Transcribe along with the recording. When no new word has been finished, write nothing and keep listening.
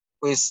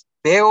pues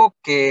veo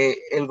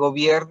que el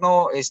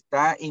gobierno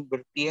está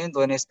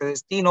invirtiendo en este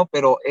destino,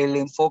 pero el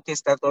enfoque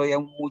está todavía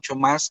mucho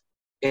más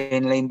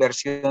en la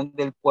inversión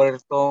del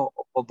puerto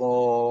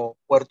como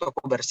puerto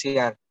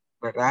comercial,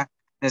 ¿verdad?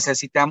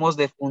 Necesitamos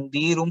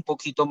difundir un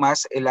poquito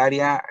más el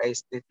área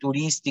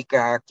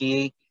turística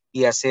aquí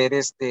y hacer,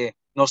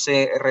 no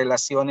sé,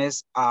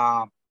 relaciones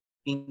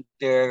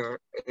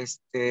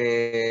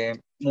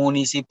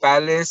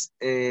municipales,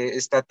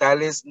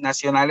 estatales,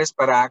 nacionales,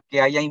 para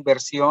que haya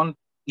inversión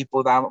y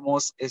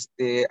podamos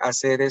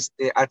hacer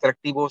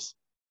atractivos.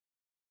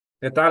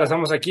 ¿Qué tal?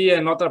 Estamos aquí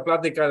en otra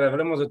plática de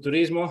Hablemos de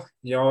Turismo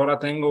y ahora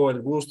tengo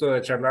el gusto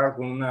de charlar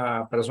con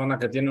una persona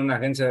que tiene una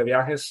agencia de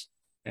viajes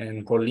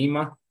en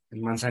Colima,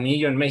 en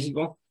Manzanillo, en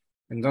México.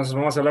 Entonces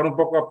vamos a hablar un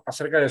poco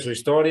acerca de su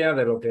historia,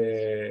 de lo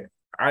que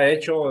ha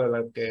hecho,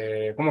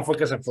 cómo fue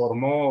que se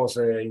formó o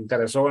se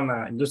interesó en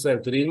la industria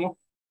del turismo,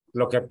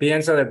 lo que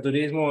piensa del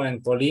turismo en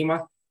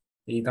Colima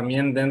y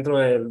también dentro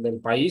del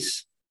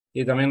país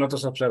y también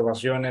otras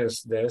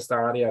observaciones de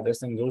esta área, de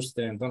esta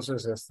industria.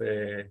 Entonces,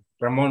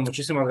 Ramón,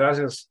 muchísimas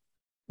gracias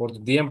por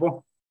tu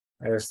tiempo.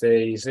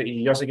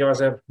 Y yo sé que va a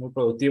ser muy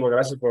productivo.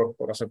 Gracias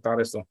por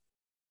aceptar esto.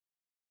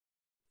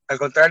 Al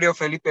contrario,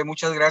 Felipe,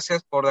 muchas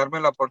gracias por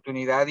darme la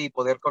oportunidad y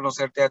poder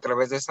conocerte a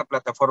través de esta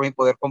plataforma y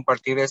poder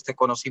compartir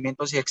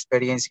conocimientos y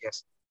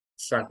experiencias.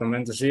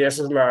 Exactamente, sí,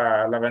 esa es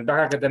la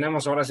ventaja que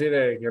tenemos ahora sí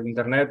de que el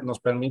Internet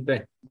nos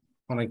permite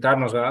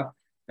conectarnos, ¿verdad?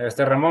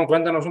 Ramón,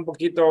 cuéntanos un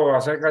poquito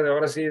acerca de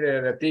ahora sí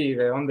de ti,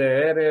 de dónde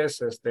eres,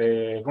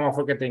 cómo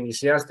fue que te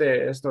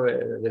iniciaste esto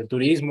del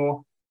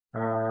turismo,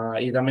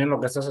 y también lo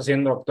que estás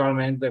haciendo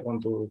actualmente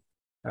con tu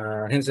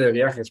agencia de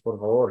viajes, por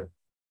favor.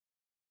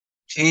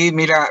 Sí,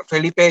 mira,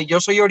 Felipe, yo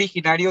soy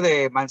originario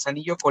de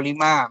Manzanillo,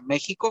 Colima,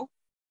 México,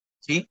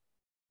 ¿sí?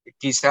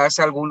 Quizás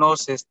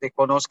algunos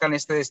conozcan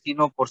este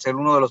destino por ser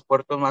uno de los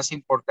puertos más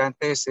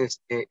importantes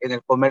en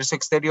el comercio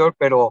exterior,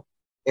 pero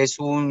es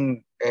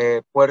un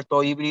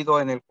puerto híbrido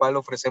en el cual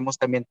ofrecemos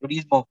también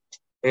turismo.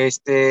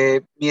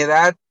 Mi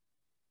edad,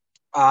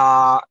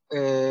 ah,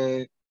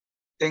 eh,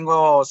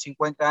 tengo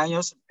 50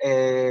 años,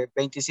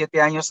 27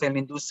 años en la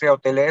industria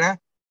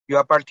hotelera. Yo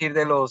a partir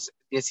de los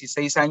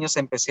 16 años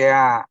empecé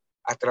a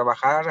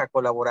trabajar, a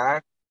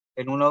colaborar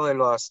en una de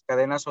las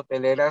cadenas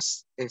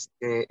hoteleras en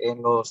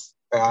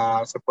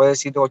se puede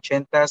decir,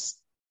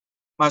 80s,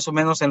 más o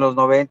menos en los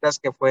 90s,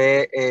 que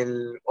fue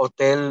el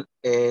Hotel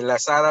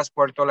Las Hadas,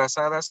 Puerto Las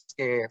Hadas,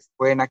 que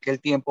fue en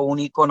aquel tiempo un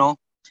ícono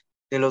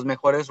de los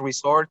mejores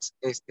resorts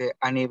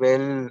a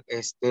nivel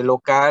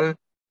local,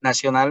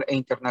 nacional e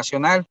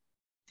internacional,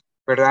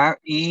 ¿verdad?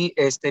 Y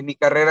mi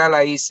carrera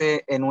la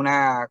hice en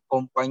una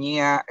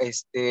compañía,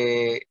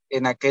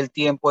 en aquel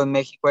tiempo en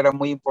México era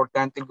muy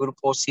importante el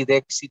grupo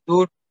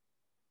Sidexitur,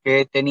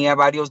 que tenía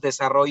varios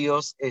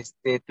desarrollos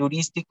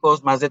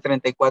turísticos, más de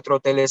 34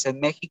 hoteles en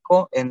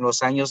México en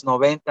los años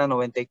 90,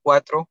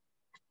 94.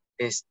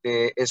 Es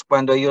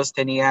cuando ellos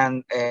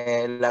tenían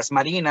las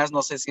marinas,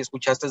 no sé si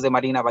escuchaste de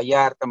Marina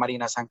Vallarta,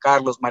 Marina San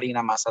Carlos,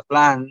 Marina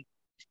Mazatlán,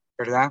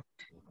 ¿verdad?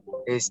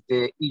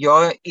 Y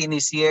yo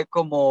inicié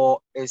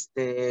como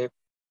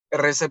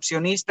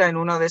recepcionista en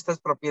una de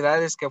estas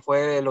propiedades que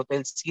fue el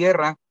Hotel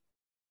Sierra.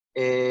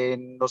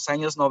 En los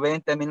años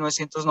 90, en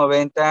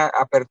 1990,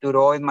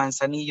 aperturó en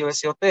Manzanillo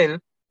ese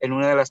hotel, en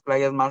una de las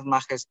playas más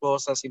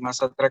majestuosas y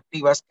más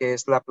atractivas, que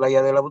es la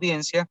Playa de la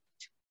Audiencia,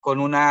 con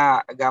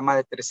una gama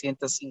de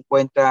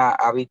 350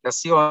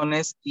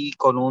 habitaciones y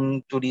con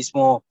un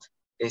turismo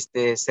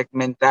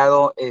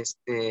segmentado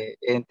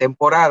en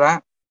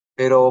temporada,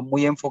 pero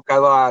muy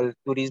enfocado al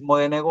turismo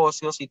de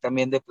negocios y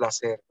también de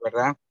placer,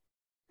 ¿verdad?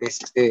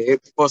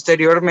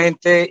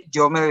 Posteriormente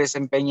yo me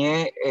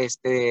desempeñé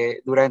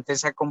durante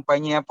esa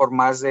compañía por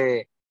más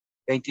de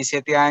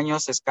 27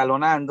 años,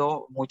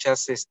 escalonando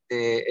muchas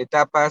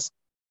etapas,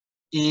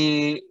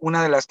 y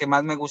una de las que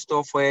más me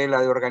gustó fue la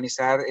de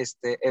organizar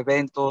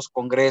eventos,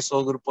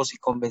 congresos, grupos y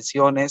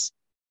convenciones,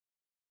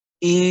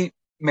 y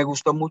me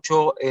gustó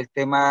mucho el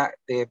tema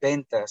de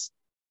ventas,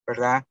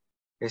 ¿verdad?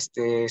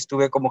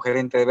 Estuve como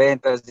gerente de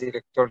ventas,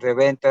 director de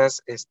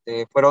ventas.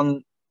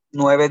 Fueron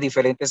 9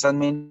 diferentes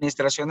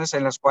administraciones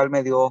en las cuales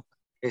me dio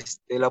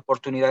la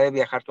oportunidad de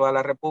viajar toda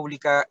la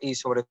República y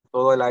sobre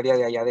todo el área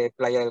de allá de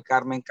Playa del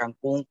Carmen,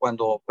 Cancún,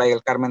 cuando Playa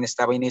del Carmen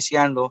estaba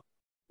iniciando.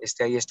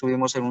 Ahí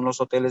estuvimos en unos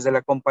hoteles de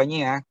la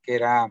compañía, que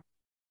era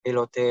el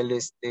hotel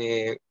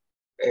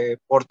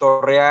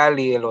Puerto Real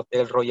y el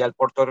Hotel Royal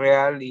Puerto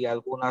Real, y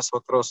algunos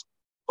otros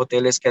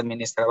hoteles que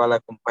administraba la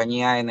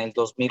compañía en el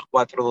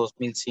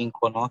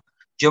 2004-2005, ¿no?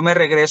 Yo me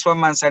regreso a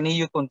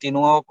Manzanillo y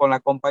continúo con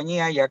la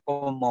compañía ya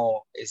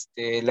como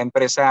la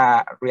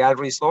empresa Real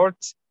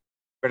Resorts,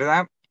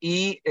 ¿verdad?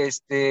 Y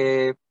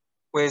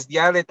pues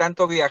ya de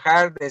tanto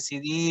viajar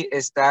decidí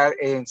estar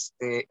en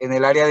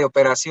el área de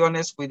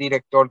operaciones. Fui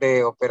director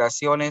de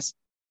operaciones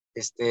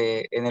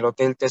en el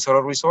Hotel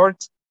Tesoro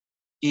Resorts,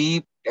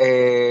 y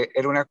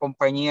era una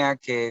compañía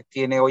que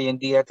tiene hoy en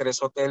día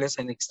 3 hoteles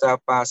en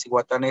Ixtapa,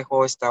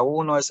 Zihuatanejo. Está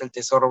uno, es el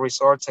Tesoro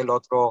Resorts, el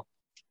otro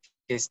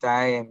que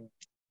está en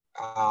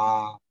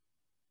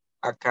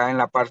acá en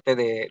la parte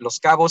de Los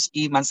Cabos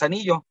y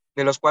Manzanillo,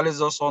 de los cuales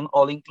dos son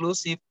all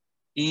inclusive,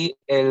 y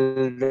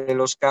el de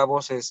Los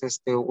Cabos es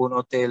un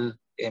hotel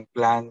en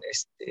plan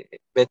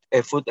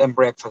food and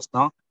breakfast,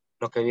 ¿no?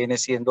 Lo que viene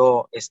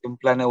siendo un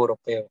plan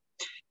europeo.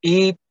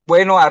 Y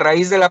bueno, a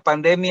raíz de la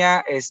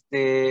pandemia,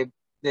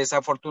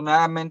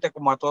 desafortunadamente,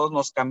 como a todos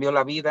nos cambió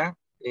la vida,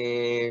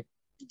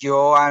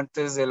 yo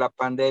antes de la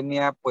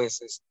pandemia,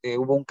 pues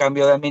hubo un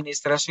cambio de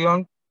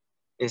administración,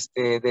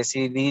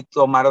 decidí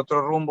tomar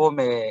otro rumbo,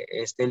 me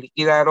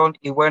liquidaron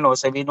y bueno,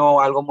 se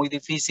vino algo muy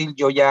difícil.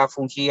 Yo ya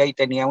fungía y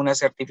tenía una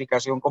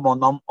certificación como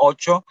NOM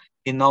 8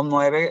 y NOM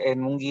 9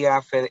 en un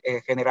guía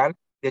general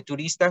de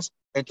turistas.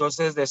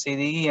 Entonces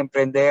decidí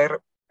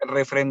emprender,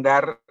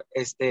 refrendar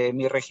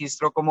mi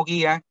registro como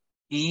guía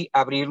y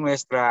abrir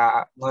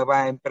nuestra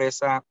nueva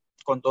empresa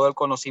con todo el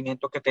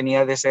conocimiento que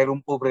tenía de ser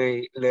un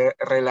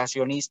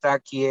relacionista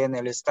aquí en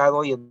el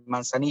estado y en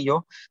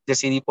Manzanillo.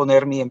 Decidí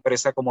poner mi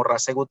empresa como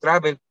Rasegu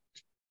Travel.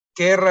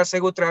 Que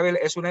Rasegu Travel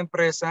es una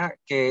empresa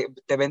que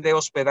te vende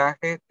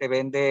hospedaje, te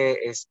vende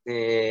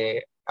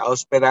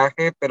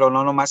hospedaje, pero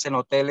no nomás en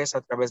hoteles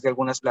a través de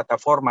algunas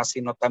plataformas,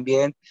 sino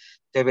también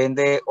te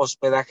vende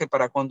hospedaje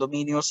para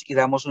condominios y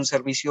damos un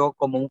servicio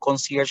como un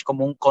concierge,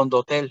 como un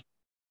condotel,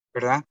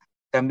 ¿verdad?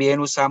 También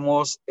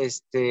usamos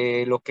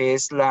lo que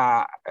es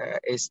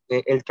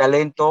el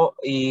talento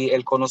y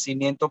el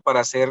conocimiento para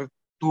hacer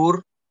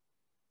tour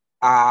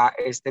a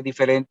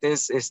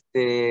diferentes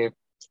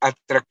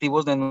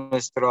atractivos de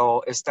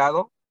nuestro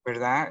estado,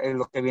 ¿verdad?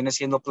 Lo que viene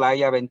siendo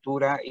playa,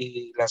 aventura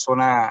y la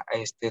zona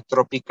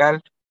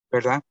tropical,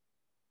 ¿verdad?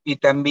 Y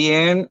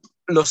también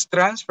los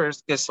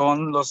transfers, que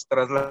son los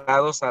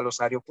traslados a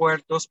los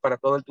aeropuertos para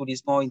todo el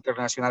turismo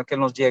internacional que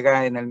nos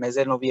llega en el mes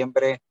de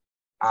noviembre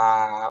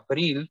a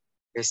abril,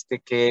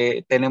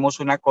 que tenemos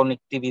una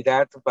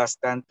conectividad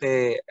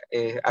bastante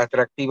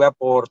atractiva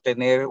por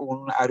tener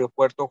un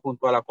aeropuerto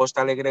junto a la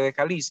Costa Alegre de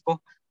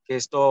Jalisco, que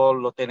esto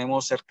lo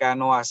tenemos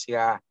cercano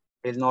hacia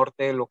el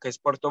norte, lo que es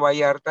Puerto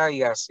Vallarta,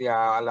 y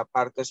hacia la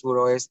parte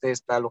suroeste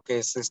está lo que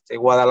es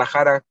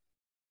Guadalajara,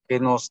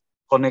 que nos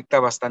conecta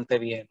bastante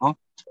bien, ¿no?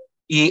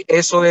 Y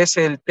eso es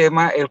el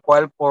tema, el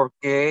cual por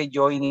qué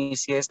yo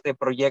inicié este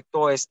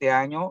proyecto este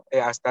año,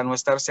 hasta no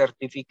estar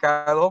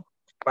certificado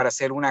para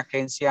ser una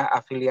agencia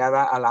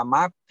afiliada a la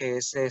MAP, que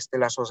es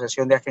la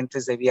Asociación de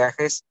Agentes de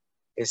Viajes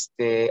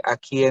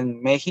aquí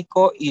en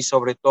México, y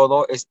sobre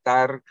todo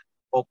estar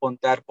o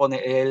contar con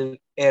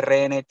el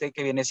RNT,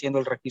 que viene siendo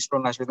el Registro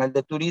Nacional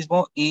de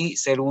Turismo, y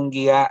ser un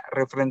guía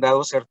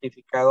refrendado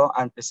certificado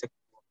ante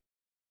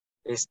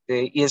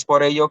y es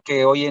por ello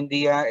que hoy en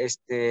día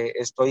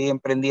estoy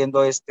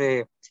emprendiendo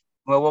este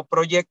nuevo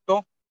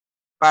proyecto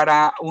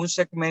para un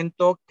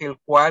segmento que el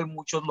cual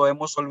muchos lo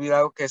hemos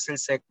olvidado, que es el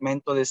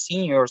segmento de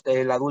seniors,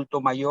 del adulto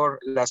mayor,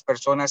 las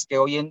personas que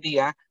hoy en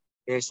día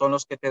son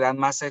los que te dan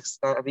más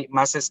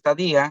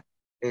estadía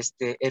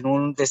en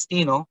un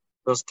destino,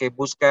 los que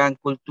buscan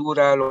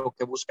cultura, los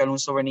que buscan un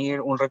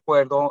souvenir, un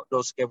recuerdo,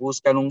 los que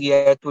buscan un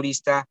guía de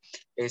turista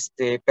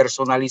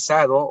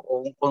personalizado o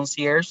un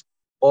concierge,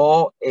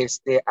 o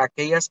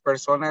aquellas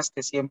personas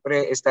que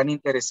siempre están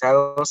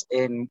interesados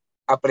en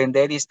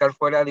aprender y estar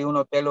fuera de un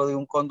hotel o de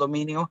un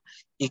condominio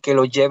y que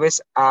lo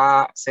lleves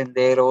a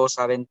senderos,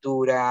 a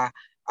aventura,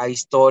 a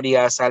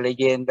historias, a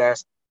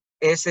leyendas.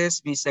 Ese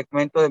es mi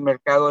segmento de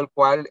mercado, el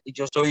cual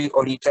yo estoy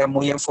ahorita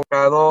muy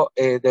enfocado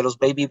de los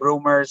baby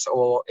boomers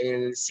o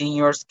el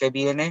seniors que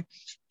viene,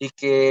 y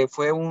que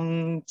fue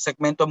un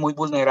segmento muy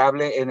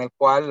vulnerable en el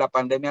cual la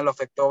pandemia lo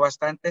afectó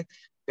bastante,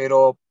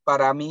 pero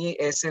para mí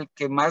es el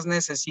que más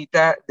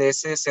necesita de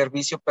ese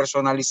servicio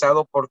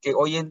personalizado, porque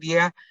hoy en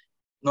día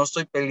no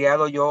estoy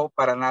peleado yo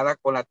para nada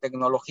con la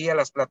tecnología,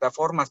 las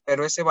plataformas,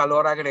 pero ese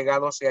valor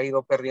agregado se ha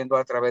ido perdiendo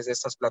a través de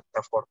estas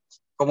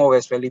plataformas. ¿Cómo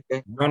ves,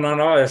 Felipe? No, no,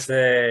 no,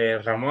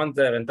 Ramón,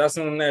 te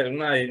aventaste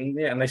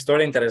una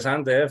historia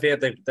interesante,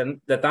 fíjate,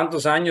 de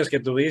tantos años que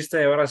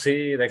tuviste, ahora sí,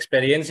 de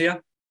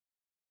experiencia.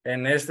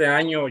 En este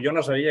año yo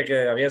no sabía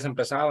que habías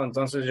empezado,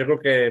 entonces yo creo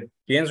que,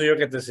 pienso yo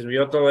que te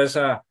sirvió toda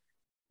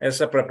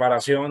esa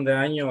preparación de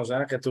años,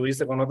 que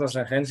tuviste con otras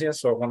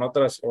agencias o con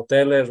otros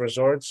hoteles,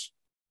 resorts,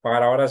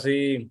 para ahora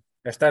sí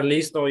estar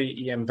listo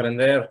y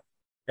emprender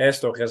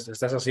esto que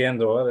estás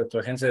haciendo, de tu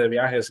agencia de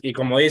viajes. Y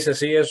como dices,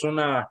 sí, es un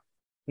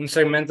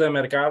segmento de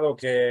mercado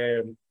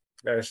que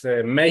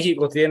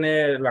México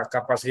tiene la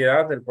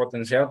capacidad, el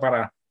potencial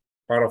para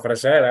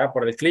ofrecer,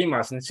 por el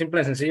clima,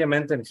 simple y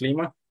sencillamente el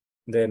clima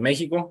de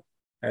México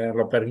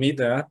lo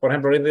permite. Por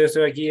ejemplo, ahorita yo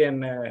estoy aquí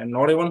en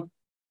Oregon,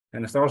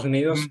 en Estados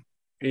Unidos,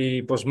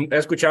 y pues he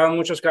escuchado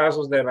muchos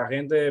casos de la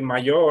gente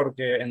mayor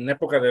que en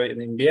época de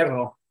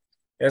invierno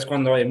es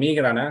cuando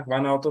emigran,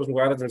 van a otros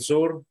lugares del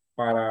sur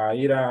para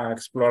ir a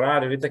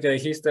explorar. Y ahorita que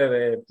dijiste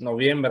de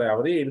noviembre a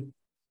abril,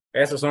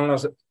 esas son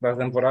las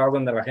temporadas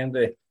donde la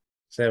gente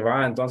se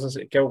va.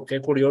 Entonces,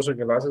 qué curioso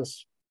que lo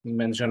haces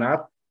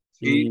mencionar,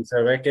 Sí. y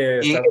se ve que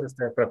Y,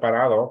 estás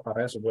preparado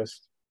para eso,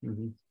 pues.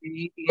 Ujú.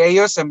 y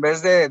ellos, en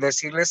vez de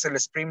decirles el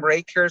Spring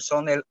Breaker,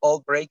 son el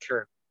All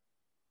Breaker.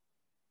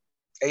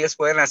 Ellos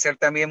pueden hacer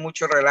también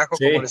mucho relajo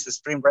como Sí, los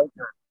Spring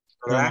Breaker.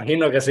 Me ¿verdad?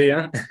 imagino que sí,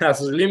 ¿eh? A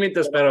sus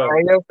límites, Pero a pero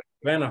ellos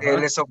bueno, ajá.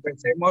 les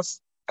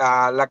ofrecemos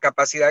la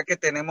capacidad que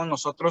tenemos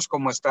nosotros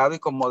como estado y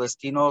como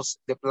destinos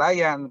de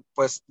playa.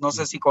 Pues no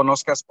sé si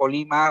conozcas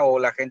Colima o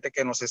la gente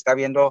que nos está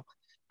viendo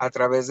a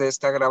través de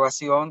esta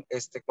grabación,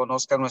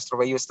 conozca nuestro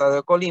bello estado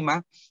de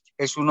Colima.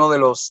 Es uno de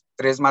los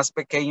tres más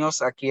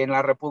pequeños aquí en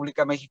la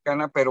República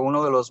Mexicana, pero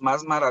uno de los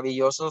más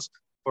maravillosos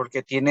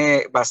porque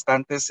tiene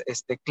bastantes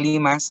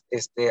climas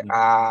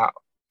a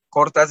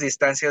cortas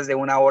distancias de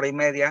 1 hora y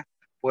media.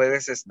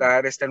 Puedes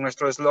estar,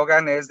 nuestro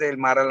eslogan es del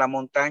mar a la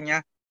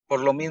montaña,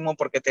 por lo mismo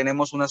porque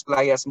tenemos unas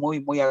playas muy,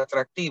 muy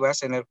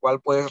atractivas en el cual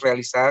puedes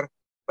realizar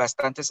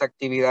bastantes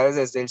actividades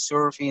desde el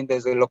surfing,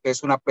 desde lo que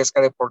es una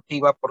pesca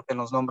deportiva, porque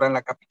nos nombran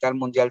la capital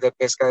mundial de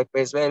pesca de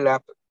pez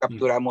vela,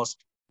 capturamos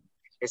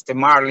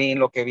marlin,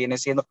 lo que viene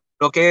siendo,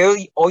 lo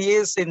que hoy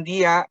es en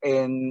día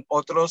en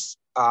otros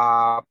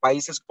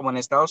países como en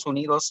Estados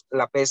Unidos,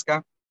 la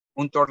pesca,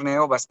 un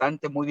torneo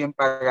bastante muy bien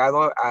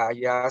pagado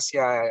allá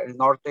hacia el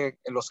norte,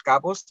 en Los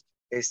Cabos.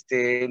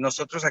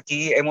 Nosotros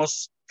aquí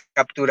hemos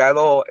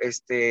capturado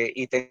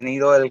y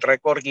tenido el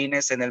récord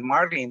Guinness en el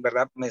marlin,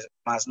 ¿verdad?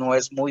 Más no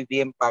es muy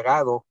bien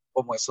pagado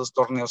como esos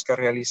torneos que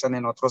realizan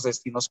en otros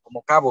destinos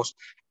como Cabos.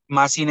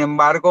 Más sin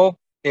embargo,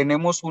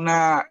 tenemos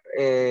una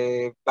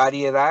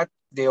variedad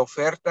de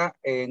oferta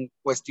en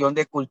cuestión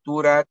de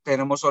cultura.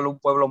 Tenemos solo un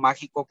pueblo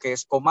mágico que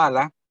es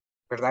Comala,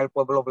 ¿verdad? El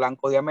pueblo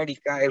blanco de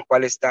América, el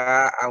cual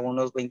está a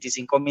unos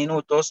 25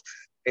 minutos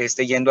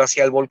yendo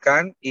hacia el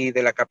volcán y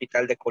de la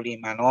capital de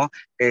Colima, ¿no?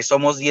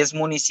 Somos 10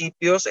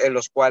 municipios en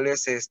los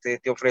cuales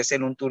te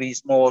ofrecen un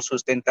turismo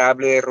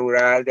sustentable,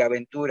 rural, de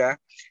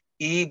aventura.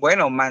 Y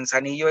bueno,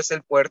 Manzanillo es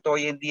el puerto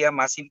hoy en día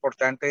más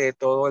importante de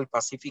todo el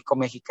Pacífico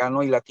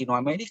mexicano y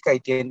Latinoamérica y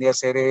tiende a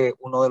ser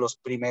uno de los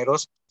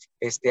primeros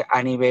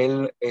a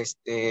nivel,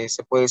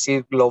 se puede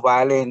decir,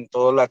 global en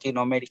toda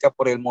Latinoamérica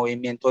por el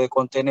movimiento de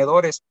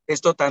contenedores.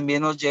 Esto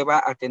también nos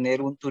lleva a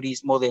tener un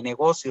turismo de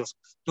negocios.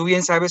 Tú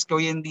bien sabes que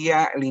hoy en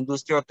día la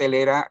industria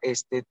hotelera,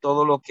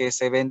 todo lo que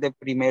se vende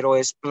primero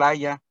es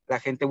playa, la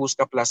gente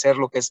busca placer,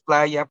 lo que es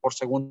playa, por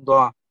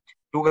segundo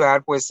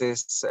lugar, pues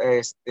es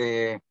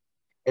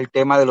el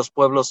tema de los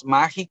pueblos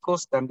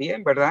mágicos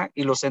también, ¿verdad?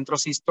 Y los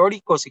centros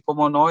históricos y,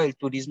 cómo no, el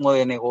turismo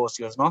de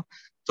negocios, ¿no?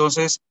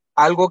 Entonces,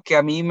 algo que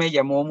a mí me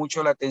llamó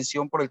mucho la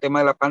atención por el tema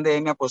de la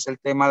pandemia, pues el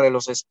tema de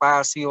los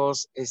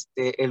espacios,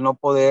 el no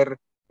poder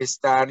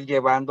estar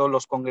llevando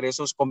los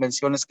congresos,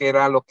 convenciones, que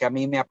era lo que a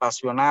mí me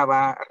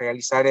apasionaba,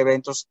 realizar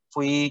eventos.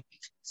 Fui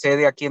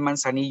sede aquí en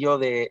Manzanillo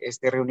de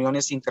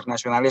reuniones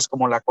internacionales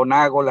como la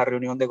CONAGO, la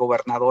reunión de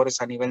gobernadores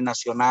a nivel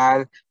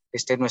nacional,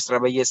 Nuestra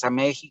Belleza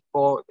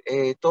México.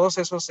 Todos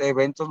esos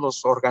eventos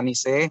los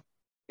organicé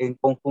en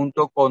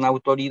conjunto con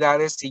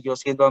autoridades y yo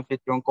siendo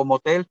anfitrión como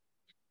hotel.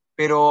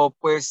 Pero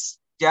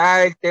pues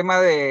ya el tema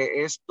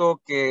de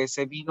esto que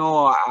se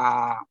vino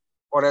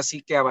ahora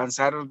sí que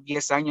avanzar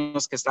 10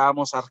 años que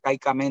estábamos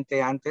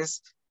arcaicamente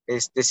antes,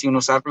 sin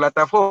usar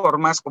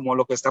plataformas como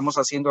lo que estamos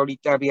haciendo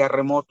ahorita vía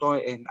remoto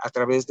a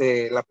través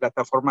de la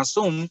plataforma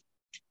Zoom.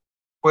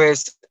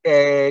 Pues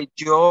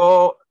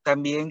yo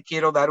también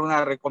quiero dar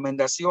una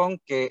recomendación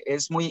que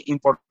es muy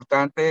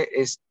importante,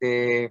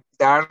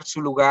 dar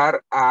su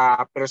lugar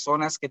a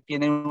personas que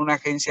tienen una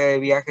agencia de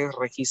viajes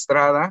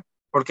registrada,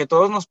 porque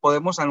todos nos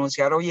podemos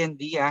anunciar hoy en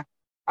día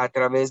a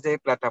través de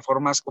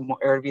plataformas como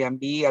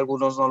Airbnb.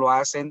 Algunos no lo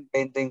hacen,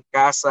 venden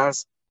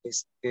casas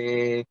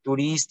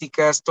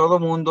turísticas. Todo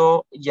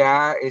mundo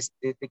ya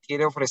te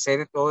quiere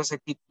ofrecer todo ese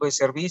tipo de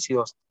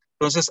servicios.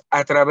 Entonces,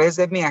 a través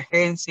de mi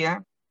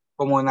agencia,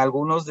 como en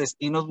algunos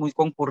destinos muy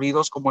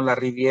concurridos como la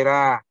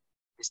Riviera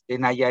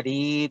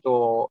Nayarit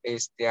o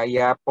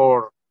allá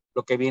por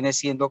lo que viene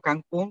siendo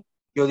Cancún,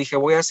 yo dije,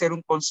 voy a hacer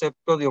un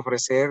concepto de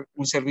ofrecer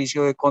un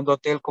servicio de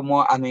condotel,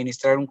 cómo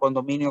administrar un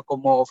condominio,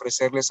 cómo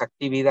ofrecerles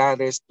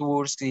actividades,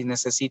 tours, si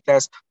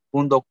necesitas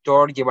un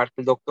doctor,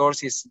 llevarte el doctor,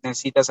 si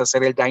necesitas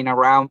hacer el dine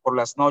around por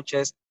las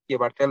noches,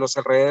 llevarte a los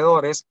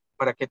alrededores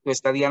para que tu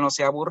estadía no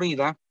sea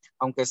aburrida,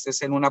 aunque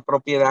estés en una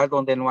propiedad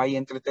donde no hay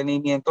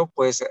entretenimiento.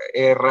 Pues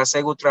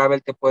Rasegu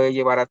Travel te puede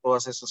llevar a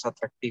todos esos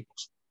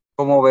atractivos.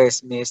 ¿Cómo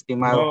ves, mi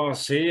estimado? No,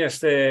 sí,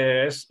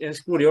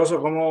 es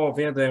curioso cómo,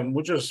 fíjate,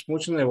 muchos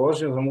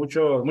negocios o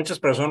muchas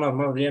personas,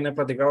 más bien he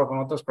platicado con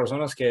otras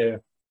personas que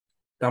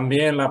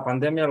también la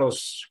pandemia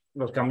los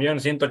cambió en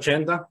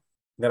 180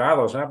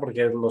 grados, ¿eh?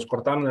 Porque los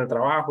cortaron del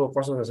trabajo,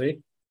 cosas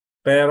así,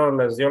 pero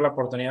les dio la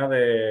oportunidad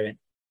de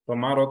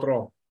tomar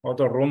otro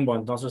rumbo.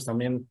 Entonces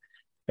también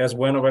es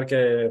bueno ver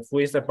que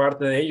fuiste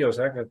parte de ellos,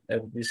 ¿eh?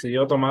 Que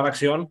decidió tomar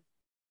acción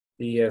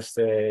y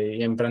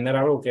emprender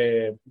algo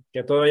que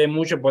todavía hay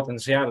mucho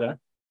potencial,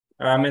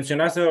 ¿eh?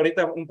 Mencionaste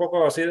ahorita un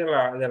poco así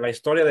de la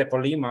historia de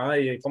Colima,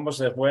 ¿eh? Y cómo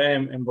se fue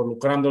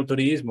involucrando el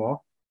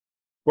turismo.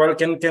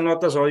 ¿Qué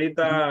notas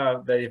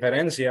ahorita de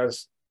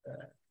diferencias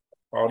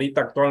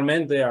ahorita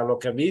actualmente a lo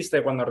que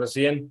viste cuando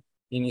recién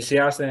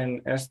iniciaste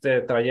en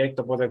este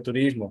trayecto por el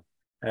turismo?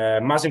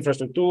 Más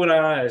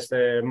infraestructura,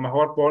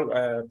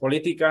 mejor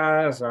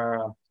políticas,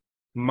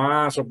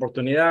 más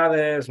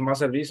oportunidades, más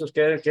servicios.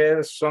 ¿Qué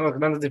son las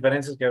grandes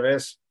diferencias que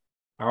ves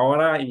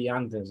ahora y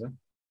antes,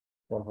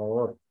 por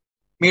favor.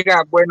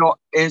 Mira, bueno,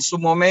 en su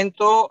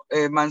momento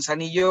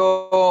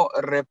Manzanillo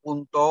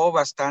repuntó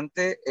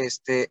bastante.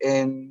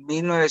 En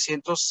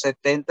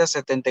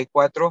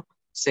 1970-74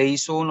 se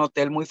hizo un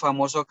hotel muy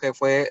famoso que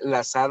fue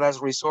Las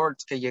Hadas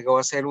Resorts, que llegó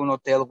a ser un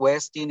hotel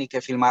Westin y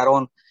que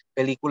filmaron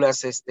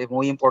películas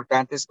muy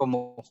importantes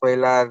como fue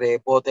la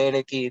de Bo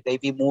Derek y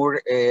David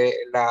Moore,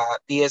 la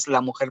 10, La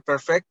Mujer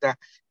Perfecta,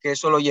 que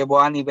eso lo llevó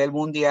a nivel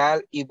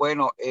mundial y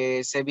bueno,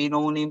 se vino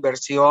una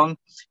inversión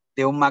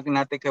de un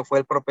magnate que fue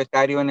el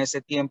propietario en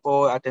ese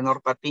tiempo,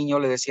 Atenor Patiño,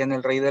 le decían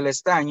el rey del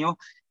estaño,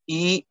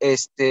 y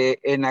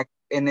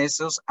en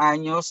esos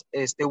años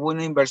hubo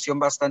una inversión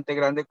bastante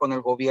grande con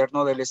el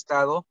gobierno del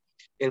estado,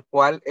 el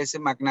cual ese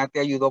magnate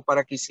ayudó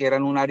para que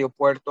hicieran un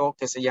aeropuerto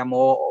que se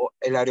llamó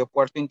el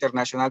Aeropuerto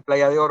Internacional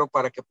Playa de Oro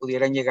para que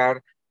pudieran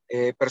llegar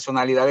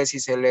personalidades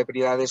y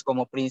celebridades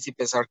como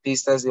príncipes,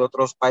 artistas de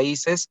otros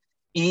países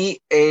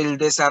y el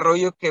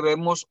desarrollo que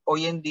vemos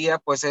hoy en día,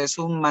 pues es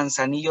un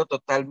Manzanillo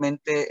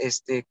totalmente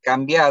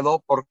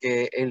cambiado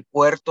porque el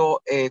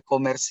puerto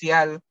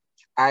comercial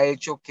ha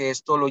hecho que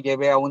esto lo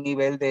lleve a un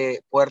nivel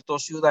de puerto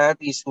ciudad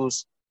y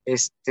sus,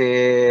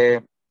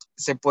 se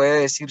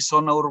puede decir,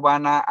 zona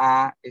urbana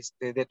ha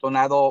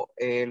detonado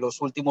los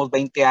últimos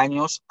 20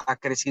 años, ha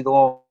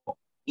crecido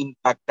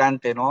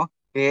impactante, ¿no?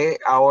 Que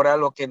ahora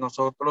lo que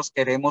nosotros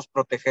queremos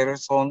proteger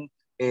son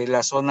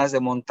las zonas de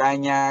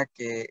montaña,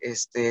 que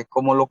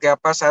como lo que ha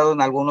pasado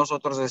en algunos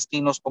otros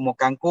destinos como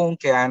Cancún,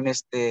 que han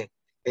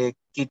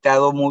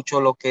quitado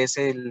mucho lo que es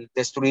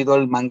destruido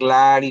el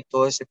manglar y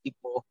todo ese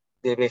tipo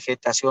de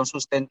vegetación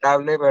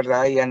sustentable,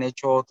 ¿verdad? Y han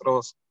hecho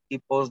otros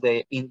tipos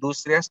de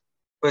industrias,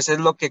 pues es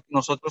lo que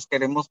nosotros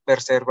queremos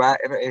preservar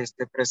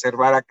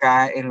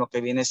acá en lo que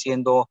viene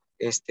siendo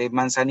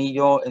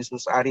Manzanillo en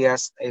sus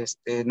áreas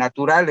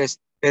naturales.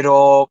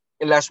 Pero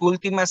las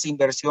últimas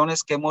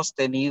inversiones que hemos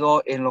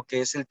tenido en lo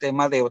que es el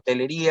tema de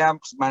hotelería,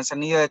 pues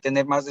Manzanillo de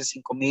tener más de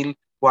 5,000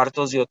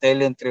 cuartos de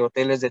hotel entre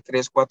hoteles de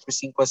 3, 4 y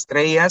 5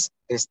 estrellas.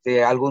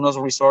 Algunos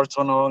resorts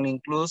son all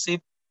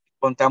inclusive.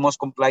 Contamos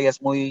con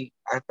playas muy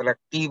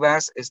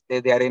atractivas,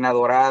 de arena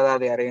dorada,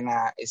 de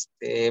arena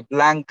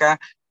blanca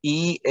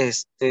y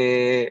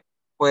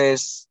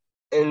pues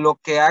lo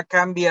que ha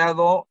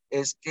cambiado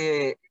es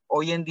que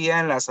hoy en día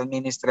en las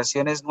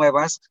administraciones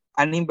nuevas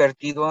han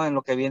invertido en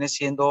lo que viene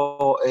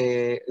siendo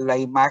la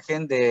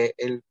imagen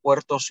del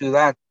puerto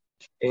ciudad.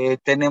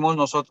 Tenemos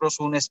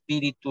nosotros un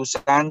Espíritu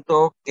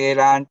Santo que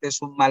era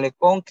antes un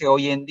malecón, que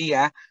hoy en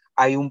día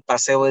hay un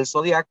paseo del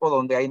Zodiaco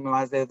donde hay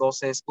más de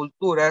 12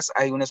 esculturas.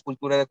 Hay una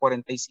escultura de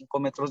 45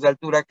 metros de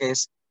altura que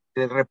es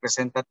el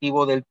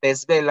representativo del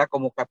pez vela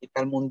como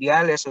capital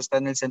mundial. Eso está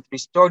en el centro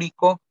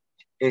histórico.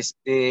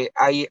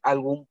 Hay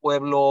algún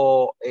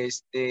pueblo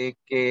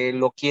que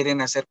lo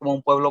quieren hacer como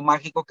un pueblo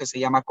mágico que se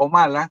llama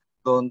Comala,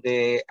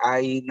 donde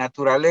hay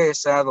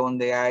naturaleza,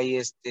 donde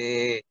hay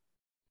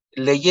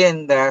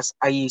leyendas,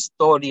 hay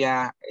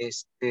historia,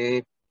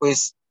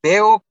 pues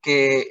veo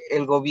que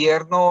el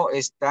gobierno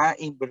está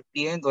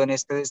invirtiendo en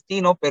este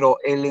destino, pero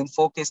el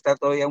enfoque está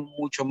todavía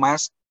mucho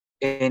más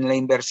en la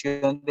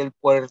inversión del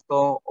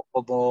puerto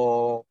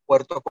como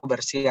puerto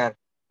comercial,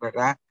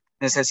 ¿verdad?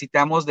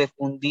 Necesitamos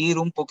difundir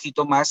un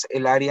poquito más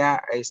el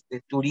área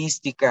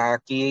turística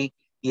aquí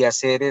y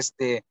hacer,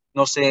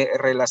 no sé,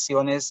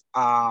 relaciones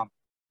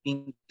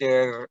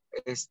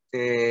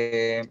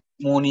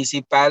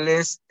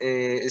municipales,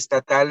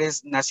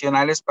 estatales,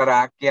 nacionales,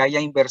 para que haya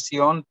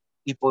inversión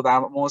y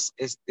podamos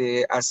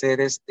hacer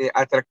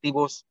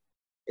atractivos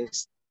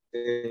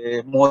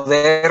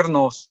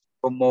modernos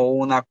como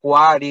un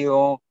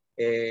acuario,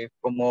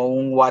 como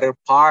un water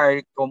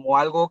park, como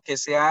algo que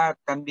sea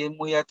también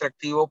muy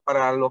atractivo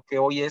para lo que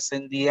hoy es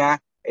en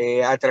día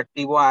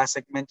atractivo a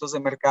segmentos de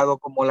mercado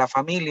como la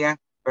familia,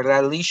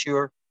 ¿verdad?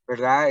 Leisure,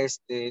 ¿verdad?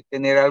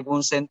 Tener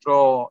algún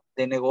centro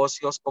de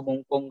negocios como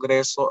un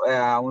congreso,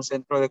 un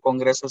centro de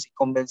congresos y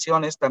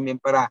convenciones también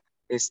para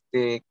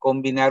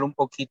combinar un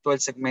poquito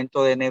el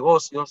segmento de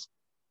negocios,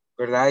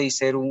 ¿verdad? Y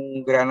ser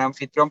un gran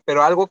anfitrión,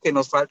 pero algo que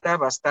nos falta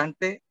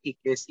bastante y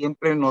que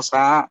siempre nos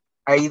ha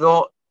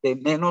ido de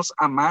menos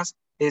a más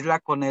es la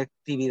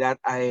conectividad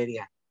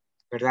aérea,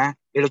 ¿verdad?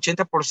 El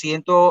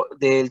 80%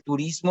 del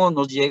turismo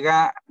nos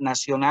llega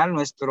nacional,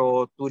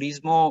 nuestro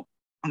turismo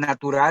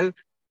natural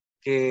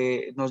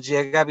que nos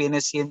llega viene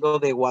siendo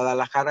de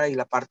Guadalajara y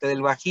la parte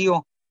del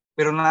Bajío,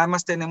 pero nada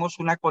más tenemos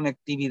una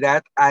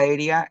conectividad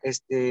aérea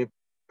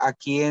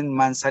aquí en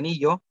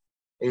Manzanillo,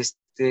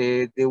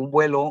 de un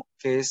vuelo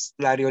que es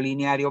la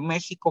aerolínea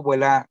Aeroméxico,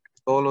 vuela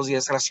todos los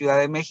días a la Ciudad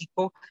de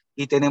México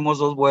y tenemos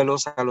dos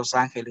vuelos a Los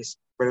Ángeles,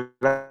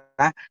 ¿verdad?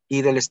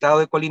 Y del estado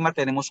de Colima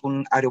tenemos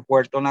un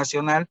aeropuerto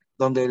nacional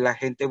donde la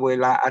gente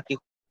vuela a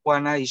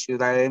Tijuana y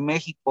Ciudad de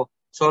México.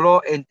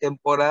 Solo en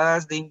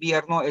temporadas de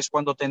invierno es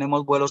cuando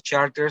tenemos vuelos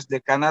charters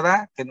de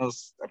Canadá, que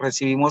nos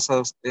recibimos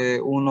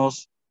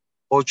unos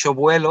 8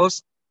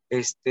 vuelos,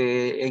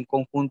 en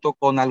conjunto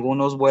con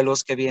algunos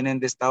vuelos que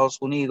vienen de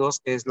Estados Unidos,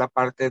 que es la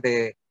parte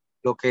de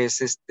lo que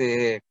es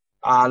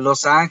a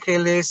Los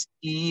Ángeles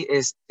y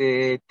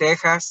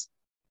Texas,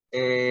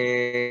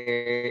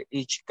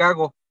 y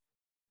Chicago,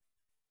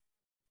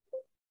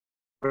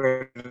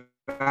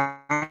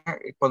 ¿verdad?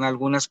 Con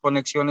algunas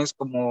conexiones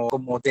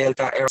como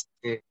Delta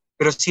Air,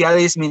 pero sí ha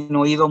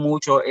disminuido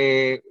mucho.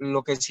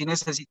 Lo que sí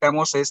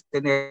necesitamos es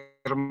tener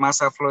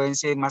más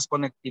afluencia y más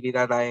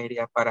conectividad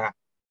aérea para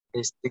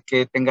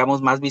que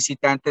tengamos más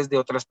visitantes de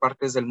otras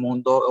partes del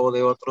mundo o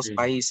de otros Sí.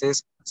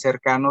 países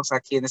cercanos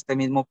aquí en este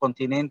mismo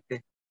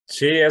continente.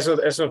 Sí, eso,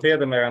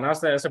 fíjate, me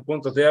ganaste en ese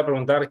punto. Te iba a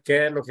preguntar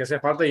qué es lo que hace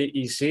falta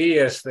y sí,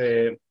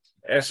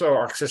 eso,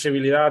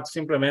 accesibilidad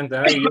simplemente,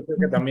 ¿eh? Y yo creo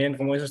que también,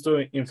 como dices tú,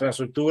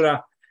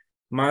 infraestructura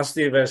más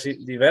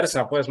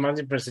diversa, pues más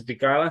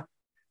diversificada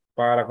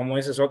para, como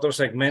dices, otros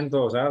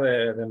segmentos, ¿ah?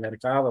 De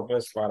mercado,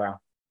 pues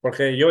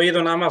porque yo he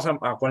ido nada más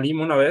a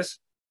Colima una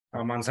vez,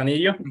 a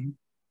Manzanillo.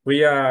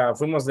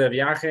 Fuimos de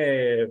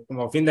viaje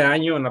como fin de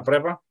año en la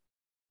prepa,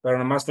 pero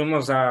nomás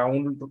fuimos a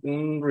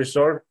un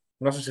resort,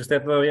 no sé si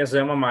usted todavía se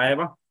llama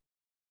Maeva,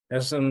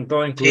 es un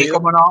todo Sí, incluido.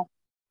 cómo no.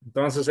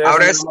 Entonces eso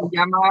Ahora nada se más.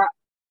 llama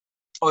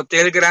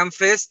Hotel Grand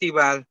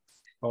Festival.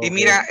 Y Ok.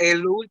 mira,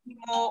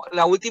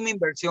 la última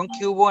inversión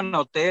que hubo en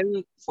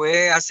hotel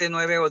fue hace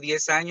 9 o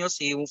 10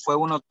 años y fue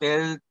un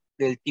hotel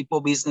del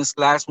tipo business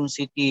class, un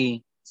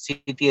City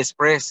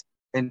Express.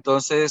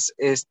 Entonces,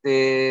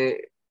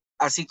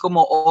 así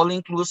como all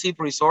inclusive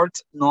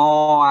resorts,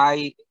 no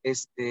hay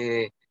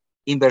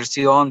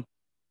inversión,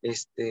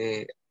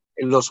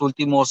 en los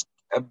últimos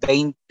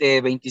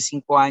 20,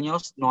 25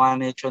 años no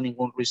han hecho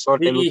ningún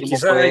resort. El Y último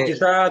quizá, fue.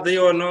 quizá,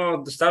 digo,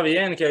 no, está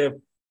bien que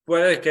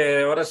puede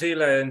que ahora sí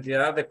la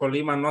identidad de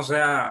Colima no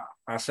sea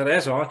hacer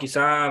eso, ¿no?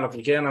 Quizá lo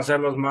que quieren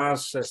hacerlo es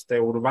más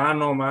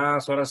urbano,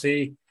 más, ahora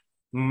sí,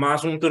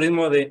 más un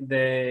turismo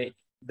de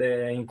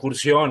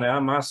incursión,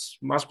 ¿eh?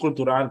 Más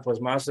cultural,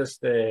 pues más,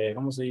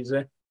 ¿cómo se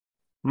dice?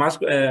 Más,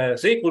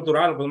 sí,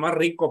 cultural, pues más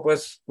rico,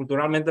 pues,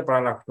 culturalmente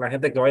para la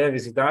gente que vaya a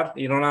visitar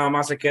y no nada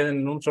más se queden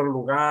en un solo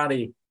lugar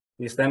y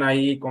estén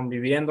ahí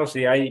conviviendo.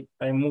 Sí,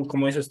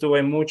 como dices tú,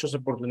 hay muchas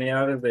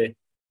oportunidades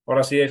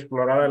ahora sí,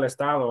 explorar el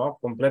estado, ¿no?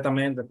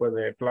 Completamente, pues,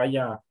 de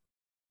playa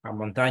a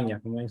montaña,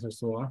 como dices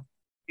tú, ¿no?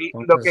 Y lo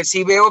que Entonces,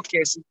 sí veo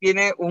que sí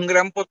tiene un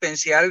gran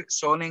potencial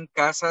son en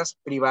casas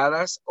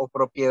privadas o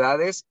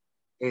propiedades,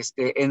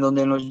 en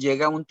donde nos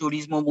llega un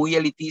turismo muy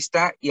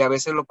elitista y a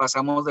veces lo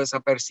pasamos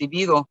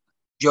desapercibido.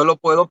 Yo lo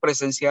puedo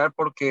presenciar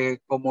porque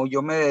como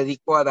yo me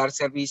dedico a dar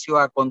servicio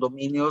a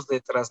condominios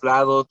de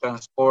traslado,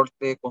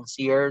 transporte,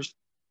 concierge,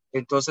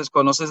 entonces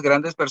conoces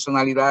grandes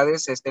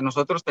personalidades.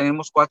 Nosotros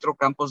tenemos 4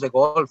 campos de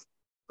golf,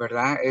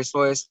 ¿verdad?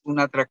 Eso es un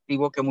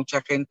atractivo que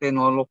mucha gente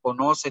no lo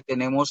conoce.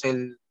 Tenemos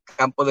el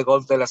campo de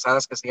golf de las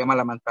Hadas que se llama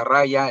La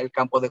Mantarraya, el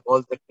campo de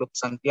golf del Club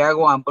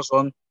Santiago, ambos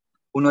son,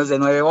 uno es de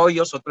 9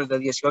 hoyos, otro es de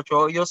 18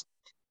 hoyos.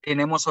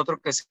 Tenemos otro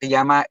que se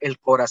llama el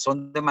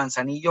Corazón de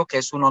Manzanillo, que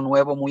es uno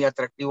nuevo, muy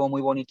atractivo,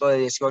 muy bonito, de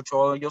 18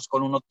 hoyos,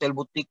 con un hotel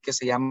boutique que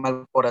se llama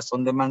el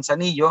Corazón de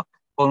Manzanillo,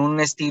 con un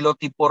estilo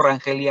tipo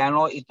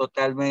rangeliano y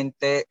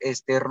totalmente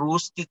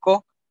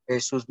rústico,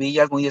 sus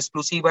villas muy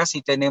exclusivas.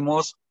 Y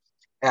tenemos,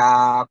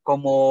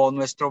 como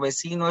nuestro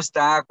vecino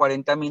está a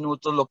 40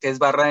 minutos, lo que es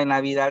Barra de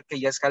Navidad, que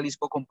ya es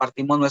Jalisco,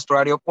 compartimos nuestro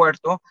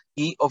aeropuerto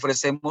y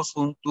ofrecemos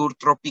un tour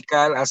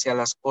tropical hacia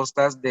las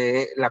costas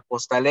de la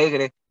Costa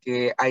Alegre,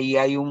 que ahí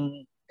hay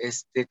un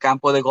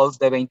campo de golf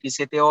de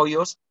 27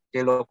 hoyos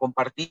que lo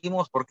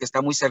compartimos porque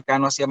está muy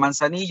cercano hacia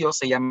Manzanillo,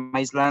 se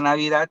llama Isla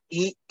Navidad,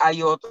 y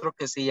hay otro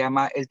que se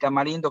llama El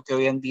Tamarindo, que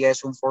hoy en día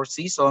es un Four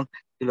Seasons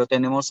y lo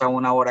tenemos a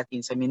 1 hora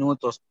 15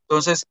 minutos.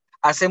 Entonces,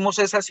 hacemos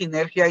esa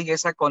sinergia y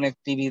esa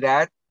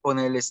conectividad con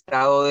el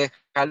estado de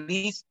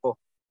Jalisco,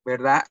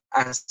 ¿verdad?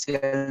 Hacia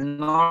el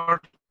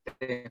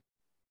norte.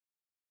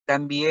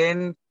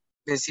 También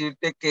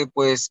decirte que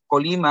pues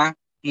Colima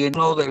tiene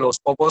uno de los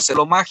pocos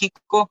lo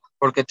mágico,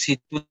 porque si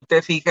tú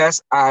te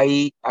fijas,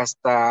 hay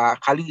hasta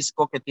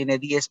Jalisco que tiene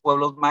 10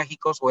 pueblos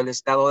mágicos, o el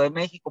Estado de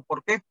México.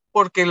 ¿Por qué?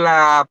 Porque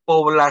la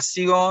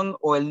población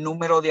o el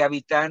número de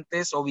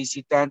habitantes o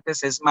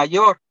visitantes es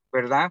mayor,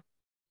 ¿verdad?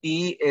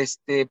 Y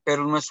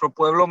pero nuestro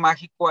pueblo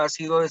mágico ha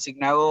sido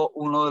designado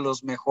uno de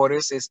los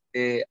mejores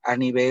a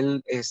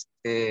nivel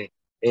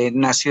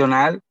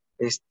nacional,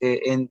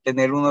 en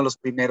tener uno de los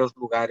primeros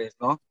lugares,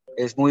 ¿no?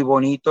 Es muy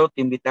bonito.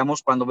 Te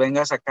invitamos cuando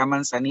vengas acá a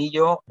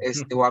Manzanillo,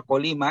 o a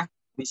Colima,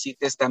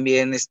 visites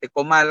también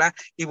Comala.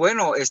 Y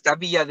bueno, está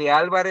Villa de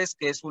Álvarez,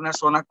 que es una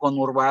zona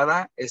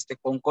conurbada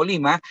con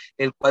Colima,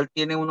 el cual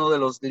tiene uno de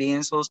los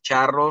lienzos,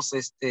 charros,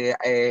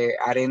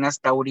 arenas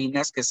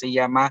taurinas, que se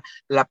llama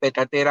la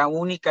petatera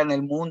única en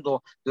el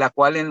mundo, la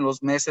cual en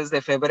los meses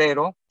de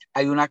febrero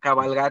hay una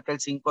cabalgata el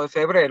 5 de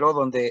febrero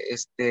donde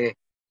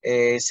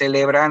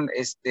celebran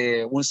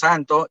un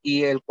santo,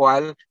 y el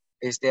cual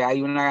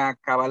hay una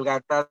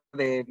cabalgata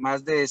de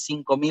más de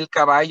 5,000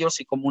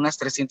 caballos y como unas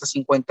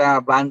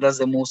 350 bandas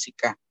de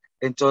música.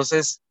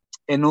 Entonces,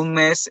 en un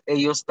mes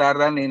ellos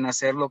tardan en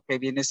hacer lo que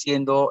viene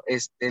siendo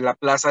la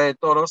plaza de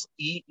toros,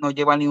 y no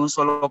lleva ni un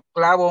solo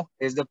clavo,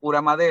 es de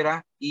pura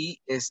madera,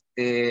 y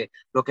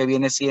lo que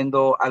viene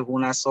siendo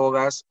algunas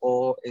sogas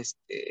o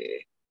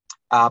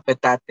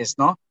petates,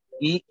 ¿no?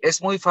 Y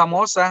es muy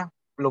famosa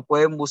lo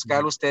pueden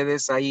buscar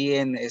ustedes ahí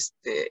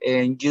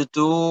en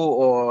YouTube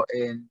o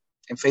en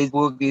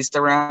Facebook,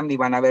 Instagram, y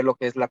van a ver lo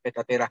que es la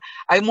petatera.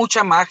 Hay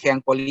mucha magia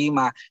en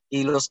Colima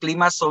y los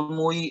climas son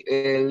muy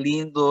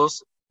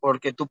lindos,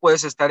 porque tú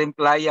puedes estar en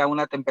playa a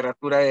una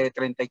temperatura de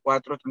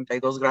 34,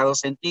 32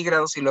 grados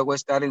centígrados y luego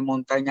estar en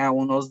montaña a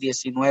unos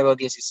 19 o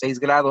 16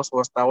 grados o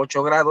hasta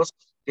 8 grados,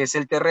 que es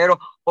el Terrero.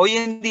 Hoy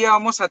en día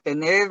vamos a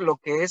tener lo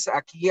que es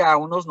aquí a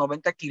unos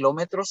 90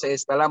 kilómetros,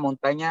 está la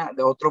montaña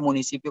de otro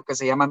municipio que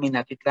se llama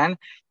Minatitlán,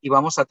 y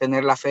vamos a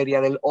tener la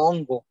Feria del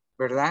Hongo,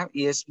 ¿verdad?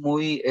 Y es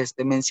muy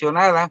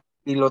mencionada,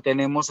 y lo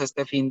tenemos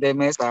este fin de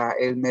mes,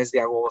 el mes de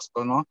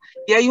agosto, ¿no?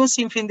 Y hay un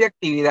sinfín de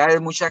actividades,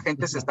 mucha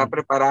gente se está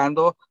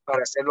preparando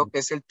para hacer lo que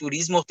es el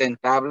turismo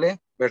sustentable,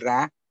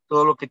 ¿verdad?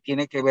 Todo lo que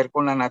tiene que ver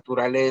con la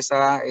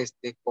naturaleza,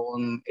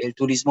 con el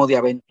turismo de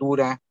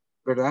aventura,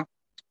 ¿verdad?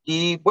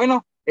 Y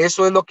bueno,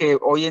 eso es lo que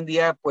hoy en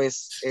día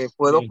pues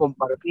puedo Sí.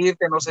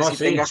 compartirte, no sé No, si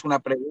sí. tengas una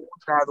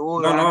pregunta, No,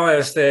 duda. no,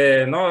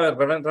 no,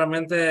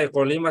 realmente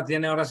Colima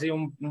tiene ahora sí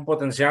un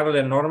potencial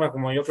enorme,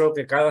 como yo creo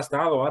que cada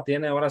estado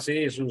tiene ahora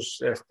sí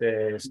sus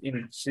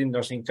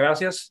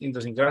idiosincrasias y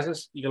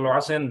que lo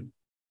hacen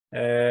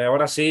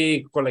ahora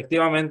sí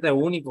colectivamente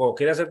único.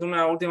 Quería hacerte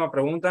una última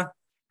pregunta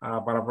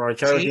para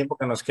aprovechar el Sí, tiempo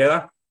que nos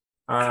queda.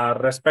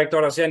 Respecto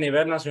ahora sí a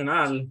nivel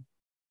nacional,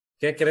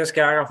 ¿qué crees que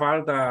haga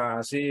falta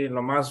así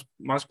lo más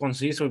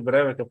conciso y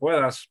breve que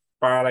puedas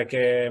para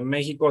que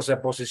México se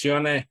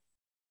posicione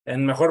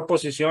en mejor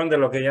posición de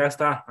lo que ya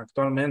está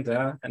actualmente,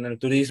 en el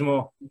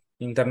turismo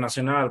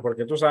internacional?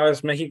 Porque tú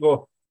sabes,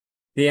 México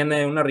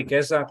tiene una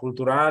riqueza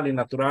cultural y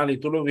natural y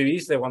tú lo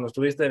viviste cuando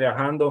estuviste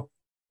viajando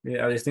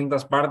a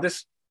distintas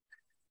partes.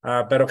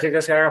 Pero ¿qué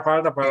crees que haga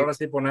falta para sí. ahora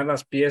sí poner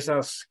las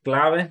piezas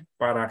clave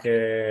para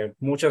que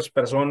muchas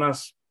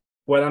personas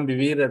puedan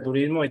vivir de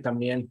turismo y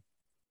también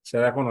se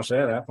da a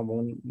conocer, como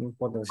un Pues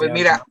potencial?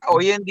 mira,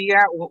 hoy en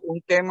día un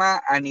tema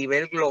a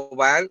nivel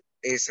global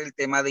es el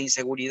tema de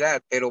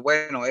inseguridad, pero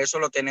bueno, eso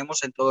lo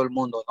tenemos en todo el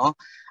mundo, ¿no?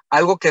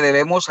 Algo que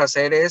debemos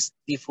hacer es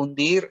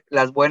difundir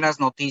las buenas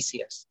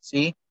noticias,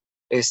 ¿sí?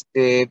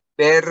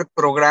 Ver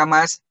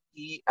programas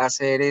y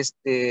hacer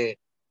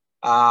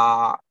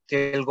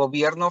que el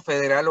gobierno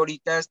federal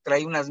ahorita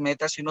trae unas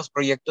metas y unos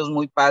proyectos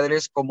muy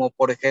padres, como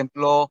por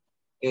ejemplo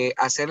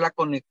hacer la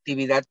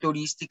conectividad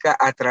turística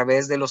a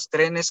través de los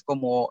trenes,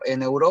 como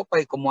en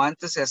Europa y como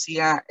antes se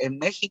hacía en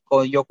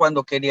México. Yo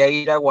cuando quería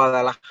ir a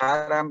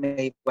Guadalajara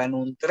me iba en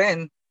un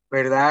tren,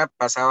 ¿verdad?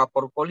 Pasaba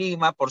por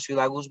Colima, por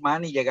Ciudad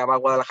Guzmán y llegaba a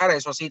Guadalajara.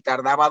 Eso sí,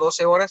 tardaba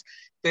 12 horas,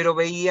 pero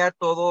veía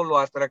todo lo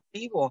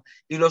atractivo.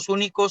 Y los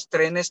únicos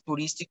trenes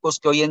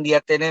turísticos que hoy en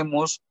día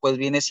tenemos, pues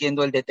viene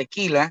siendo el de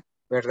Tequila,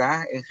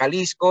 ¿verdad? En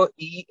Jalisco,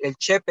 y el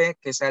Chepe,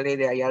 que sale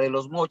de allá de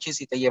Los Mochis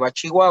y te lleva a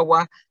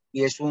Chihuahua,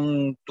 y es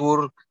un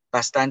tour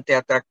bastante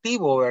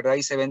atractivo, ¿verdad?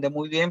 Y se vende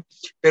muy bien.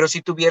 Pero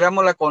si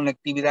tuviéramos la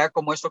conectividad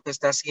como esto que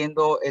está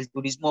haciendo el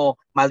turismo,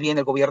 más bien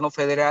el gobierno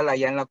federal,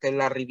 allá en lo que es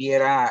la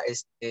Riviera,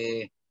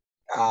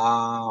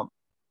 uh,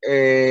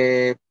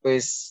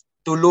 pues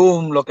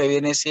Tulum, lo que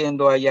viene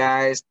siendo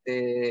allá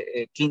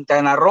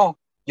Quintana Roo,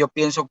 yo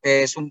pienso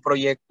que es un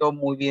proyecto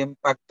muy bien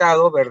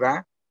pactado,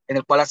 ¿verdad? En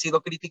el cual ha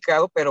sido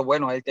criticado, pero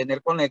bueno, el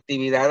tener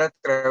conectividad a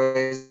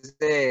través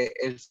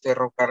del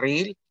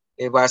ferrocarril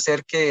va a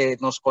hacer que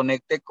nos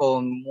conecte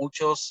con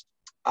muchos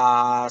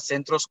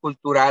centros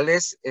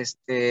culturales.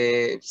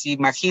 Si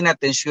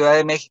imagínate, en Ciudad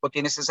de México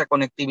tienes esa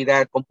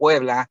conectividad con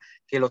Puebla,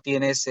 que lo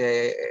tienes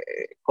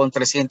con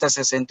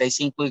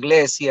 365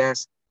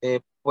 iglesias,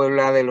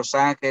 Puebla de Los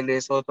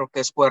Ángeles, otro que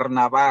es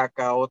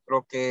Cuernavaca,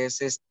 otro que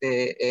es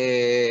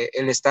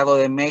el Estado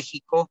de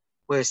México,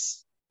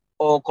 pues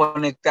o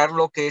conectar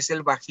lo que es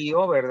el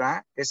Bajío,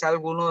 ¿verdad? Es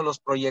alguno de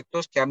los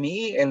proyectos que a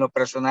mí en lo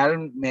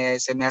personal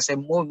se me hace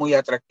muy, muy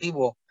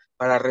atractivo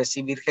para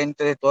recibir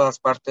gente de todas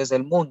partes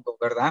del mundo,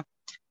 ¿verdad?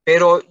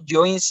 Pero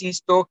yo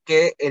insisto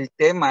que el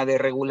tema de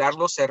regular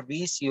los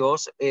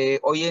servicios,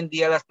 hoy en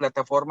día las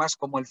plataformas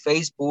como el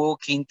Facebook,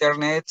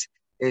 Internet,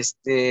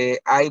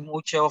 hay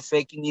mucho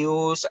fake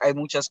news, hay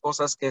muchas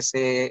cosas que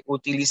se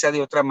utiliza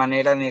de otra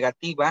manera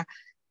negativa,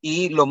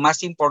 y lo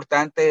más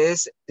importante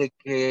es de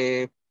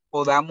que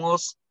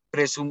podamos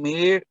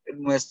presumir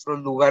nuestros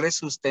lugares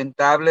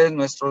sustentables,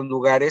 nuestros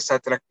lugares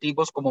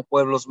atractivos como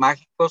pueblos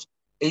mágicos.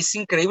 Es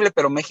increíble,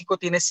 pero México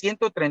tiene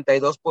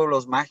 132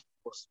 pueblos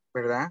mágicos,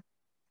 ¿verdad?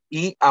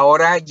 Y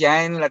ahora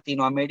ya en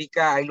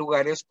Latinoamérica hay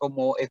lugares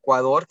como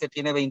Ecuador, que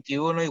tiene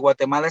 21, y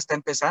Guatemala está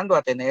empezando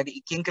a tener.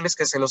 ¿Y quién crees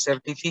que se lo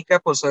certifica?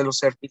 Pues se lo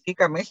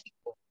certifica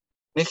México.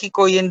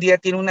 México hoy en día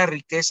tiene una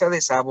riqueza de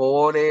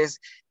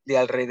sabores, de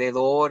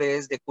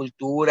alrededores, de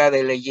cultura,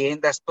 de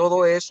leyendas.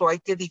 Todo eso hay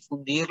que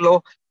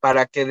difundirlo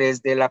para que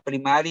desde la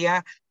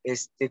primaria,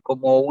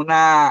 como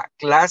una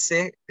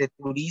clase de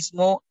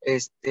turismo,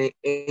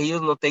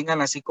 ellos lo tengan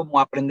así,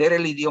 como aprender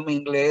el idioma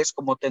inglés,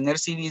 como tener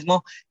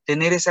civismo,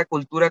 tener esa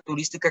cultura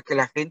turística que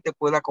la gente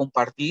pueda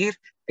compartir,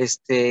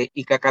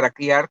 y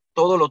cacaraquear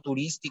todo lo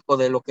turístico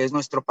de lo que es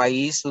nuestro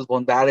país, sus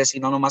bondades, y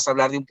no nomás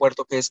hablar de un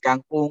puerto que es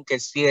Cancún, que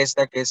es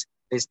fiesta, que es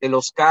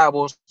Los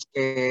Cabos,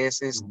 que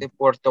es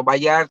Puerto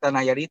Vallarta,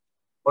 Nayarit.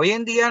 Hoy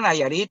en día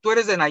Nayarit, tú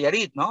eres de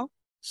Nayarit, ¿no?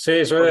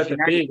 Sí, soy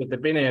Originario. De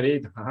Tepic,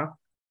 Nayarit. Ajá.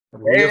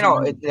 Bueno,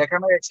 Orgullosamente.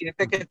 déjame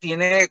decirte que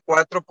tiene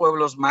 4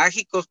 pueblos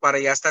mágicos, para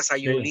allá está Sí.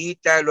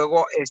 Sayulita,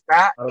 luego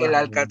está el Ahora,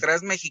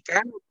 Alcatraz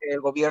mexicano, que el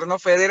gobierno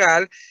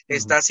federal ujú.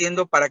 está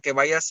haciendo para que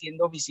vaya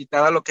siendo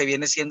visitada lo que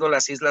viene siendo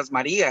las Islas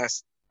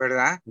Marías,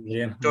 ¿verdad?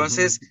 Bien. Ujú.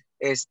 Entonces,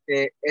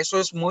 eso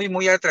es muy,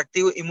 muy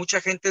atractivo y mucha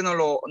gente no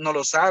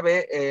lo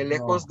sabe,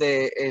 lejos No,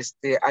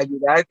 de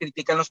ayudar,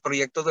 critican los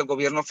proyectos del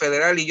gobierno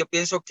federal y yo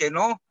pienso que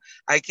no,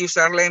 hay que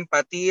usar la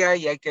empatía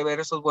y hay que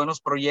ver esos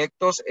buenos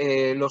proyectos.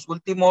 Los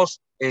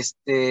últimos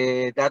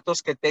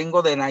datos que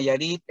tengo de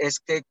Nayarit es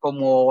que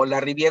como la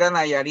Riviera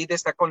Nayarit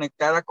está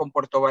conectada con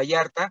Puerto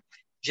Vallarta,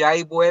 ya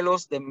hay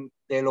vuelos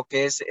de lo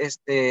que es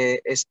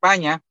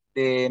España,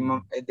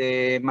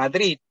 de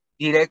Madrid,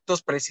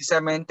 directos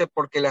precisamente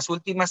porque las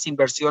últimas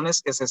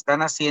inversiones que se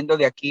están haciendo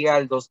de aquí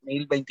al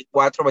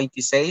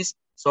 2024-26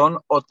 son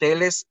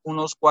hoteles,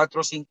 unos 4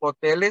 o 5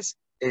 hoteles,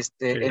 en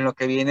sí. lo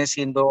que viene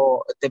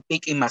siendo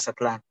Tepic y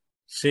Mazatlán.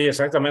 Sí,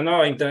 exactamente,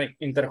 no,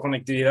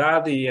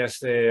 interconectividad y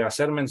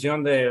hacer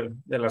mención de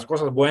las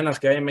cosas buenas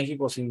que hay en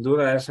México, sin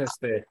duda es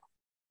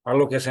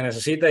algo que se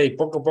necesita y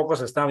poco a poco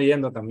se está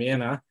viendo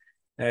también, ¿ah?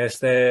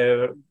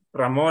 Este,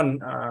 Ramón,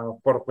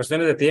 por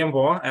cuestiones de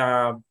tiempo,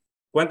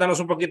 cuéntanos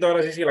un poquito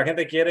ahora sí, si la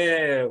gente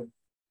quiere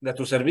de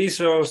tus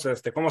servicios,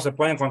 cómo se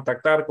pueden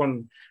contactar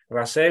con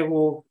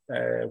Rasegu,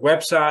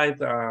 website,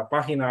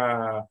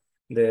 página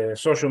de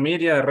social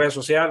media, de redes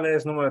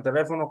sociales, número de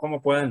teléfono,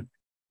 cómo pueden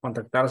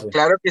contactarse.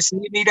 Claro que sí,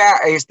 mira,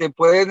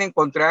 pueden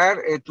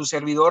encontrar tu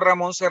servidor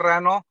Ramón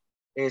Serrano,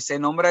 se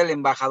nombra el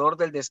embajador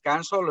del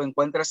descanso, lo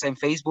encuentras en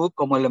Facebook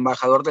como el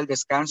embajador del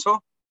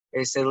descanso,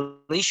 es el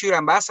Leisure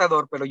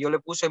Ambassador, pero yo le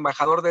puse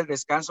embajador del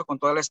descanso con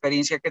toda la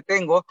experiencia que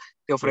tengo.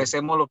 Te Sí,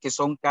 ofrecemos lo que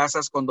son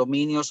casas,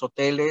 condominios,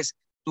 hoteles,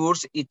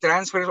 tours y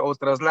transfers o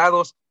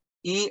traslados.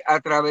 Y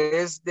a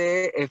través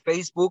de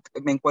Facebook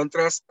me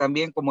encuentras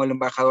también como el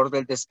embajador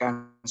del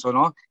descanso,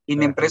 ¿no? Y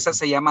mi empresa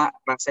perfecto. se llama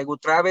Rasegu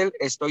Travel.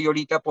 Estoy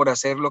ahorita por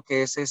hacer lo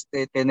que es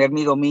tener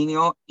mi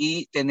dominio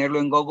y tenerlo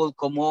en Google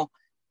como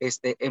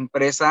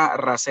empresa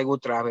Rasegu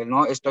Travel,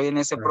 ¿no? Estoy en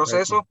ese Perfecto.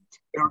 proceso,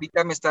 pero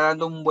ahorita me está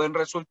dando un buen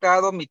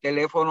resultado. Mi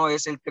teléfono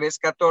es el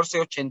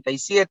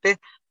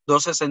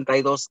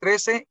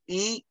 314-87-262-13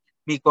 y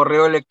mi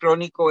correo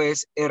electrónico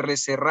es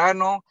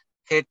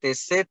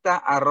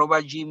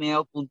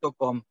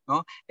rserrano.gtz@gmail.com,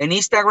 ¿no? En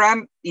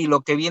Instagram y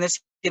lo que viene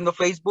siendo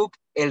Facebook,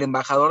 el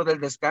embajador del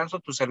descanso,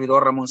 tu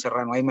servidor Ramón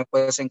Serrano. Ahí me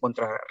puedes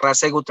encontrar.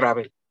 Rasegu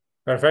Travel.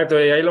 Perfecto,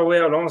 y ahí lo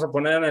vamos a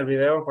poner en el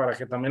video para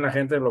que también la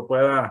gente lo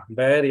pueda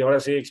ver y ahora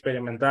sí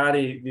experimentar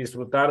y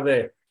disfrutar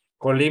de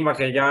Colima,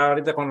 que ya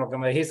ahorita con lo que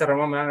me dijiste,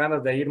 Ramón, me dan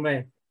ganas de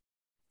irme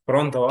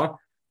pronto,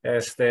 ¿no? Y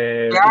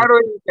Claro,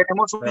 y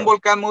tenemos un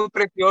volcán muy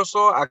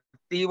precioso,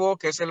 activo,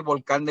 que es el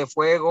volcán de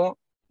fuego.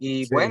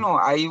 Y sí, bueno,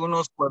 hay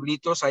unos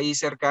pueblitos ahí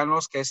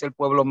cercanos, que es el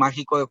pueblo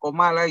mágico de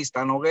Comala, y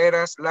están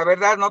hogueras. La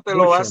verdad, no te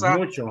lo mucho, vas a...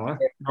 mucho, ¿no?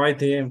 No hay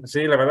tiempo,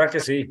 sí, la verdad que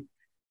eh, sí.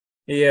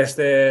 Y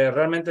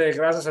realmente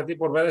gracias a ti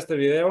por ver este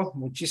video.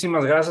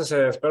 Muchísimas gracias.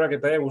 Espero que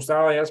te haya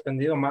gustado, hayas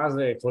aprendido más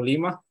de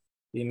Colima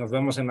y nos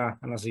vemos en la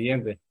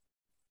siguiente.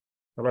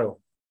 Hasta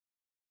luego.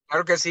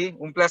 Claro que sí,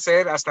 un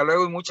placer. Hasta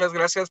luego y muchas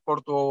gracias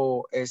por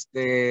tu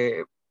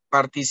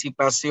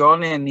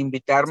participación en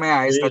invitarme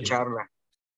a esta Sí. charla.